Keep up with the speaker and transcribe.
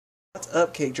What's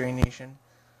up, Cake Drain Nation?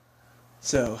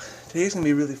 So, today's going to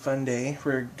be a really fun day.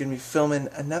 We're going to be filming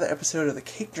another episode of the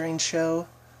Cake Drain Show.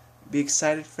 Be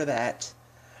excited for that.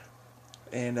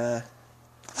 And,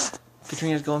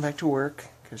 Katrina's going back to work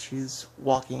because she's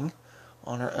walking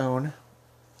on her own.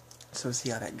 So, we'll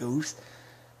see how that goes.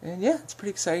 And yeah, it's a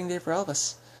pretty exciting day for all of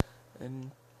us.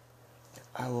 And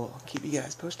I will keep you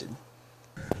guys posted.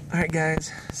 Alright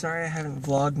guys, sorry I haven't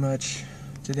vlogged much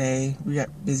today. We got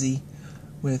busy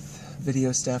with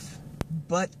video stuff.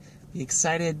 But be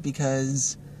excited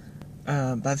because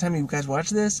by the time you guys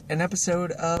watch this, an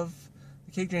episode of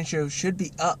the Cake Drain Show should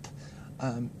be up.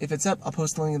 If it's up, I'll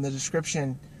post the link in the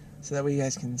description so that way you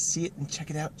guys can see it and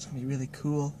check it out. It's going to be a really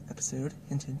cool episode.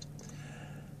 Hint, hint.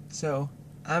 So,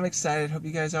 I'm excited. Hope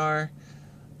you guys are.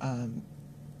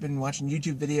 Been watching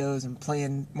YouTube videos and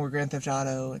playing more Grand Theft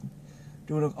Auto and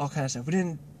doing all kind of stuff. We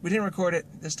didn't record it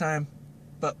this time,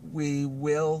 but we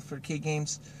will for Cake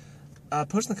Games.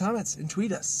 Post in the comments and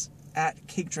tweet us at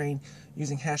Cake Drain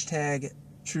using hashtag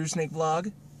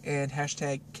TrueSnakeVlog and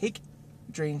hashtag Cake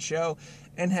Drain Show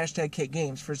and hashtag Cake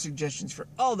Games for suggestions for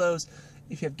all those.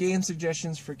 If you have game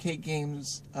suggestions for Cake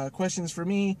Games, questions for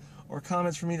me, or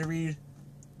comments for me to read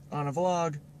on a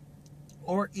vlog,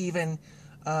 or even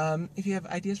if you have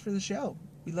ideas for the show,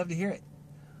 we'd love to hear it.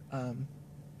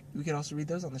 We could also read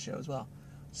those on the show as well.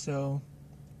 So,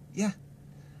 yeah.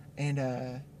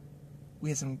 And we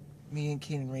had me and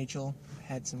Kane and Rachel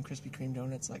had some Krispy Kreme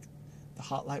donuts, like the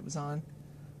hot light was on.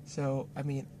 So, I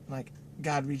mean, like,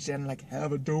 God reached down and like,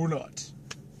 have a donut.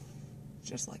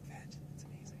 Just like that. It's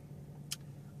amazing.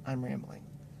 I'm rambling.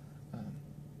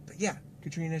 But yeah,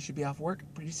 Katrina should be off work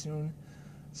pretty soon.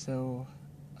 So,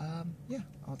 yeah,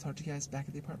 I'll talk to you guys back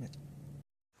at the apartment.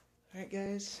 Alright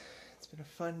guys, it's been a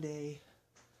fun day.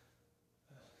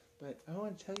 But I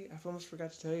want to tell you, I almost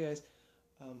forgot to tell you guys,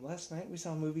 last night we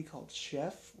saw a movie called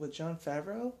Chef with Jon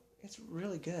Favreau. It's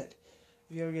really good.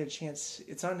 If you ever get a chance,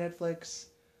 it's on Netflix,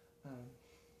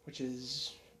 which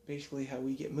is basically how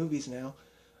we get movies now.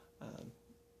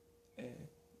 And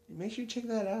make sure you check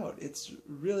that out. It's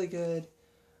really good,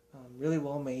 really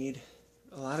well made,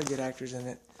 a lot of good actors in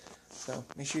it. So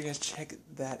make sure you guys check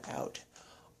that out.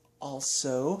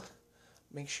 Also,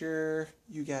 make sure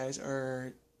you guys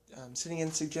are sending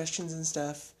in suggestions and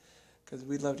stuff, because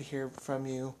we'd love to hear from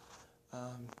you.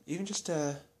 Even just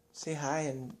to say hi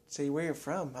and say where you're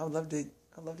from. I'd love to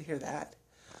hear that.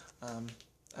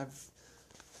 If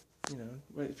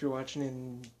you're watching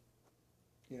in,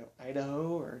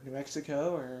 Idaho or New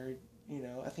Mexico, or,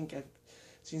 I think I've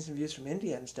seen some views from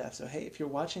India and stuff. So hey, if you're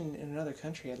watching in another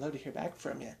country, I'd love to hear back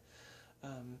from you.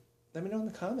 Let me know in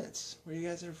the comments where you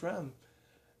guys are from,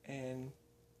 and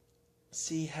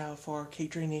see how far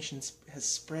Cake Drain Nation has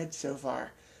spread so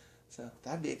far. So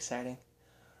that'd be exciting.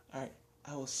 Alright,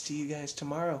 I will see you guys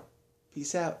tomorrow.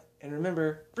 Peace out. And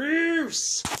remember,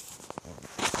 Bruce!